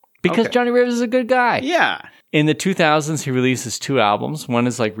 Yeah. Because Okay. Johnny Rivers is a good guy. Yeah. In the 2000s, he releases two albums. One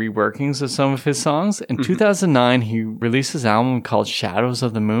is like reworkings of some of his songs. In 2009, he releases an album called Shadows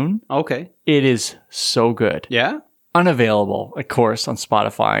of the Moon. Okay. It is so good. Yeah? Unavailable, of course, on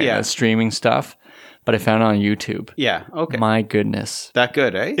Spotify Yeah. and streaming stuff, but I found it on YouTube. Yeah. Okay. My goodness. That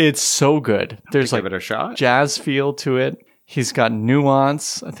good, eh? It's so good. There's Give like it a shot. jazz feel to it. He's got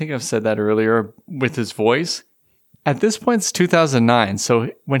nuance. I think I've said that earlier with his voice. At this point, it's 2009.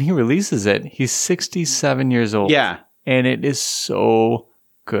 So when he releases it, he's 67 years old. Yeah. And it is so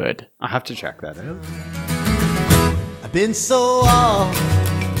good. I'll have to check that out. I've been so off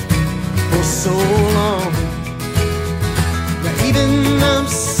for so long. Now even I'm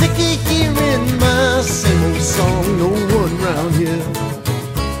sick of hearing my same old song. No one round here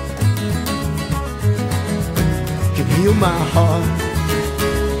can heal my heart.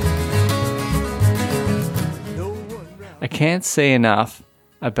 No one round. I can't say enough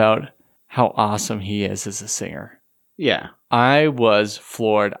about how awesome he is as a singer. Yeah. I was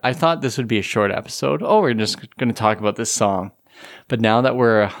floored. I thought this would be a short episode. Oh, we're just going to talk about this song. But now that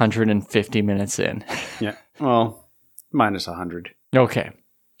we're 150 minutes in. Yeah. Well, minus 100. Okay.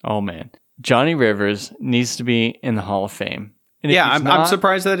 Oh, man. Johnny Rivers needs to be in the Hall of Fame. And if Yeah, he's I'm not-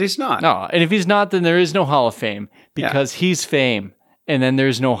 surprised that he's not. No, and if he's not, then there is no Hall of Fame because he's fame, and then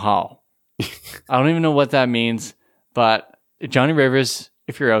there's no Hall. I don't even know what that means, but Johnny Rivers,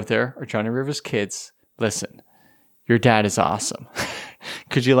 if you're out there, or Johnny Rivers kids, listen, your dad is awesome.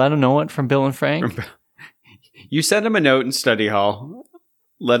 Could you let him know it from Bill and Frank? You send him a note in study hall.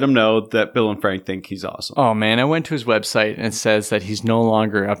 Let him know that Bill and Frank think he's awesome. Oh man, I went to his website and it says that he's no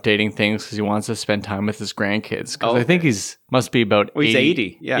longer updating things because he wants to spend time with his grandkids. Because I think must be about He's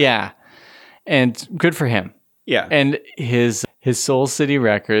 80. Yeah. Yeah. And good for him. Yeah. And his Soul City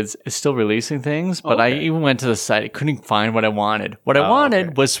Records is still releasing things, but I even went to the site. I couldn't find what I wanted. What I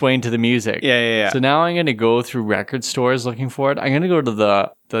wanted was Swayin to the Music. Yeah. So now I'm going to go through record stores looking for it. I'm going to go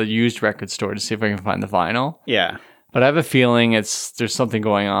to the used record store to see if I can find the vinyl. Yeah. But I have a feeling there's something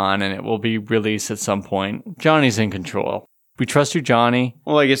going on and it will be released at some point. Johnny's in control. We trust you, Johnny.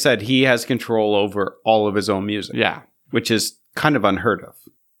 Well, like I said, he has control over all of his own music. Yeah. Which is kind of unheard of.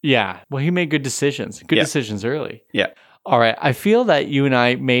 Yeah. Well, he made good decisions. Good decisions early. Yeah. All right. I feel that you and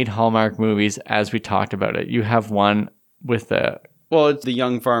I made Hallmark movies as we talked about it. You have one with Well, it's the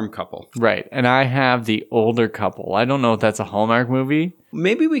young farm couple. Right. And I have the older couple. I don't know if that's a Hallmark movie.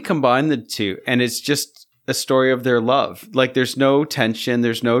 Maybe we combine the two and it's just a story of their love. Like there's no tension,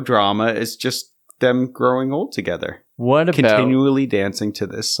 there's no drama. It's just them growing old together. What about continually dancing to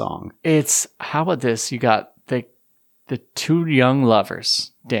this song? How about this? You got the two young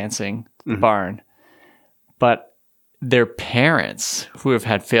lovers dancing the barn, but their parents who have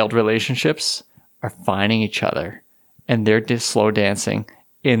had failed relationships are finding each other and they're just slow dancing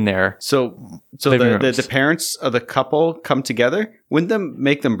in there. So Living the parents of the couple come together. Wouldn't them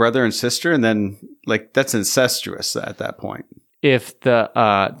make them brother and sister? And then like that's incestuous at that point. If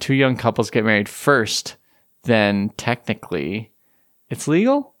the two young couples get married first, then technically it's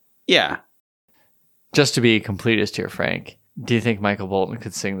legal. Yeah. Just to be completist here, Frank, do you think Michael Bolton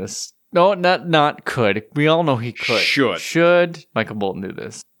could sing this? No, not could. We all know he could. Should Michael Bolton do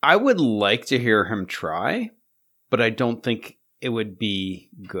this? I would like to hear him try, but I don't think it would be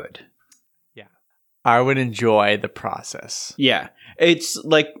good. Yeah. I would enjoy the process. Yeah. It's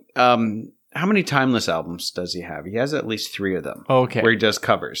like, how many Timeless albums does he have? He has at least 3 of them. Okay. Where he does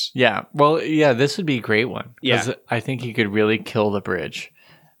covers. Yeah. Well, yeah, this would be a great one. Yeah. I think he could really kill the bridge.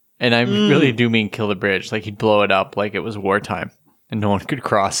 And I really do mean kill the bridge. Like he'd blow it up like it was wartime and no one could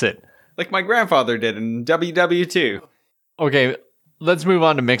cross it. Like my grandfather did in WW2. Okay, let's move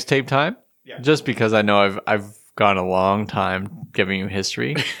on to mixtape time. Yeah. Just because I know I've gone a long time giving you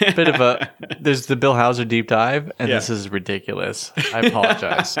history. There's the Bill Hauser deep dive, and this is ridiculous. I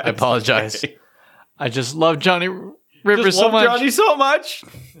apologize. Okay. I just love Johnny Rivers so much. Johnny so much.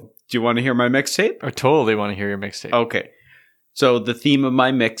 Do you want to hear my mixtape? I totally want to hear your mixtape. Okay. So the theme of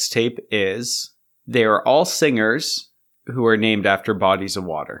my mixtape is they are all singers who are named after bodies of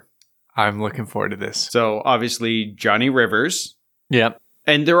water. I'm looking forward to this. So obviously Johnny Rivers. Yep.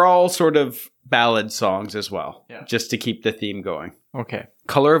 And they're all sort of ballad songs as well. Yeah. Just to keep the theme going. Okay.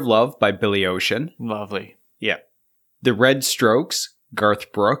 Color of Love by Billy Ocean. Lovely. Yeah. The Red Strokes,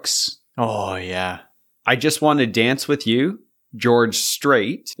 Garth Brooks. Oh, yeah. I Just Want to Dance with You, George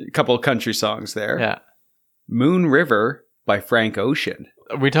Strait. A couple of country songs there. Yeah. Moon River by Frank Ocean.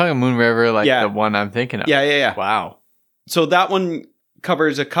 Are we talking Moon River like the one I'm thinking of? Yeah. Wow. So that one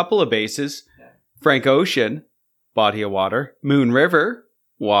covers a couple of bases. Frank Ocean, Body of Water. Moon River,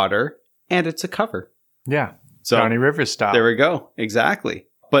 Water. And it's a cover. Yeah. So Johnny Rivers style. There we go. Exactly.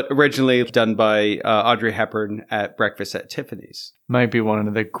 But originally done by Audrey Hepburn at Breakfast at Tiffany's. Might be one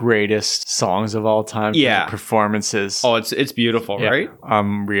of the greatest songs of all time. Yeah. Performances. Oh, it's beautiful, right?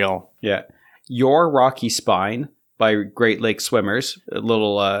 Real. Yeah. Your Rocky Spine by Great Lake Swimmers. A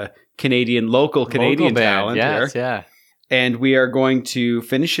little local Canadian talent yes, here. Yeah. And we are going to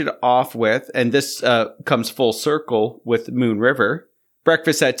finish it off with, and this comes full circle with Moon River,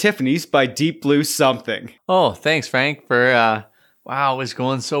 Breakfast at Tiffany's by Deep Blue Something. Oh, thanks, Frank, for, wow, it was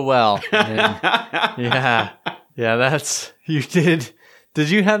going so well. Yeah, that's, you did. Did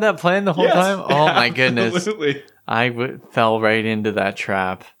you have that planned the whole time? Oh, my goodness. Absolutely. I fell right into that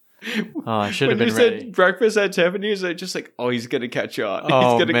trap. Oh, I should have been ready. When you said Breakfast at Tiffany's, I just like, he's going to catch on.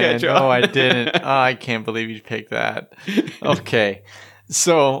 Oh, he's going to catch on. Oh, I didn't. Oh, I can't believe you picked that. Okay.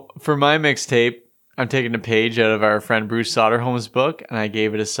 So for my mixtape, I'm taking a page out of our friend Bruce Soderholm's book, and I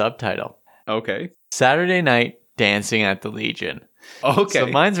gave it a subtitle. Okay. Saturday Night Dancing at the Legion. Okay. So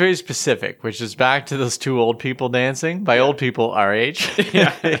mine's very specific, which is back to those two old people dancing. By old people, our age.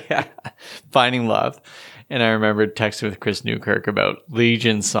 Yeah. Finding love. And I remember texting with Chris Newkirk about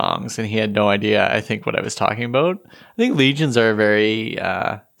Legion songs, and he had no idea, I think, what I was talking about. I think Legions are a very, is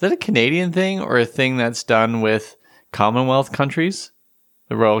that a Canadian thing or a thing that's done with Commonwealth countries?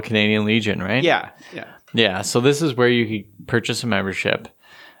 The Royal Canadian Legion, right? Yeah. Yeah, so this is where you could purchase a membership.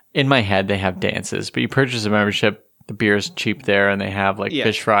 In my head, they have dances, but you purchase a membership, the beer's cheap there, and they have like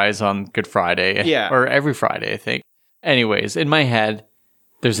fish fries on Good Friday. Yeah. Or every Friday, I think. Anyways, in my head,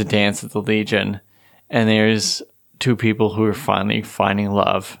 there's a dance at the Legion, and there's two people who are finally finding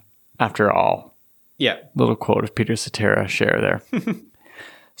love after all. Yeah. Little quote of Peter Cetera share there.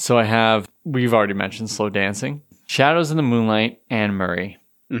 So we've already mentioned Slow Dancing, Shadows in the Moonlight, Anne Murray.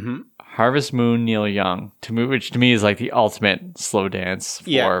 Mm-hmm. Harvest Moon, Neil Young, which to me is like the ultimate slow dance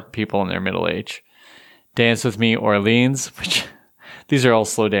for people in their middle age. Dance With Me, Orleans, which these are all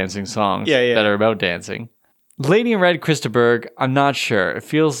slow dancing songs that are about dancing. Lady in Red, Krista Berg, I'm not sure. It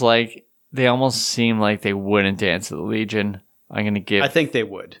feels like they almost seem like they wouldn't dance at the Legion. I'm going to give... I think they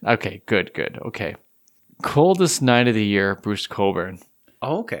would. Okay, good. Okay. Coldest Night of the Year, Bruce Cockburn.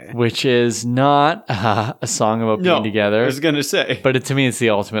 Oh, okay. Which is not a song about being together. I was going to say. But to me, it's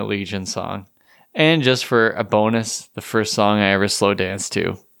the ultimate Legion song. And just for a bonus, the first song I ever slow danced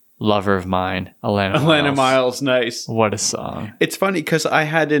to, Lover of Mine, Alana Miles, nice. What a song. It's funny because I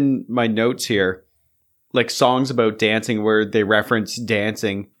had in my notes here, like songs about dancing where they reference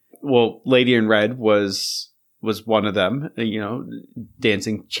dancing. Well, Lady in Red was one of them,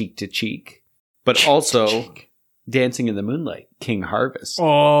 dancing cheek to cheek. But also Dancing in the Moonlight, King Harvest.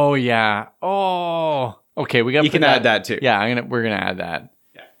 Oh, yeah. Oh. Okay, we got. You can add that too. Yeah, we're going to add that.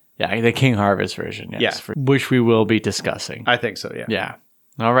 Yeah, the King Harvest version, yes. Yeah. Which we will be discussing. I think so, yeah. Yeah.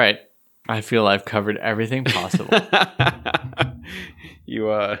 All right. I feel I've covered everything possible.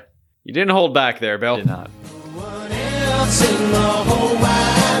 You didn't hold back there, Bill. Did not. What else in the whole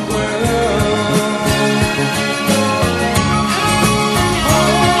wide world? Whole wide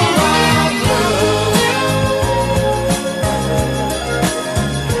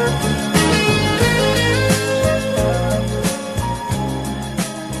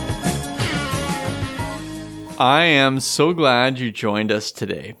I am so glad you joined us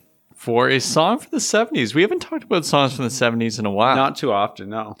today for a song from the 70s. We haven't talked about songs from the 70s in a while. Not too often,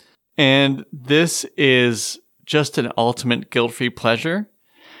 no. And this is just an ultimate guilt-free pleasure.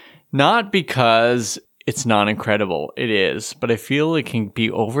 Not because it's not incredible. It is. But I feel it can be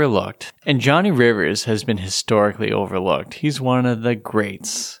overlooked. And Johnny Rivers has been historically overlooked. He's one of the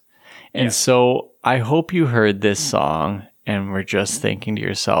greats. And so I hope you heard this song and were just thinking to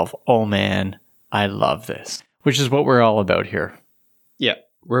yourself, oh man, I love this. Which is what we're all about here. Yeah.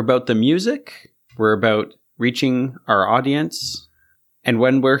 We're about the music. We're about reaching our audience. And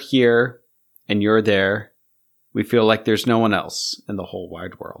when we're here and you're there, we feel like there's no one else in the whole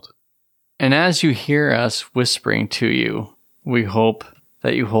wide world. And as you hear us whispering to you, we hope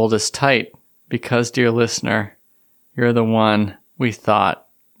that you hold us tight because, dear listener, you're the one we thought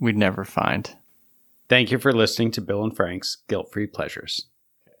we'd never find. Thank you for listening to Bill and Frank's Guilt-Free Pleasures.